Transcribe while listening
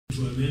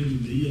to an end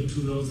in the year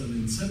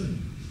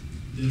 2007,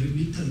 the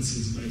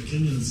remittances by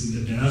Kenyans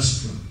in the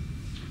diaspora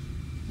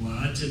were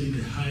actually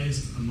the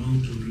highest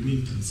amount of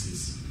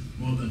remittances,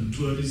 more than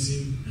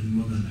tourism and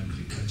more than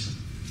agriculture.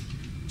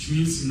 Which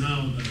means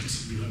now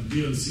that we have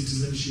dual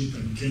citizenship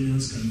and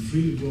Kenyans can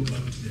freely go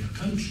back to their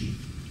country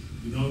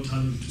without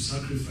having to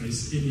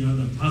sacrifice any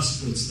other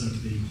passports that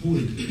they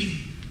hold,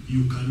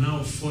 you can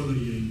now follow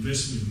your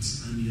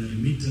investments and your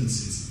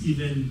remittances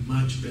even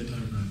much better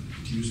than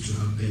it used to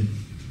happen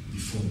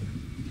before.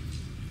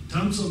 In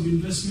terms of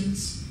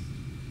investments,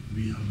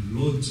 we have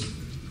loads of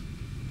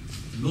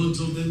them. Loads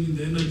of them in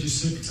the energy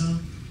sector,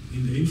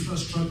 in the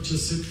infrastructure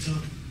sector,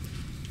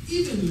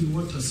 even in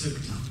water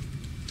sector,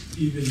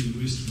 even in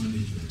waste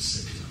management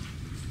sector.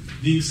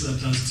 Things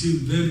that are still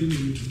very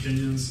new to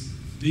Kenyans,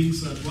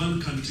 things that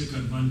one can take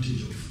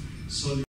advantage of.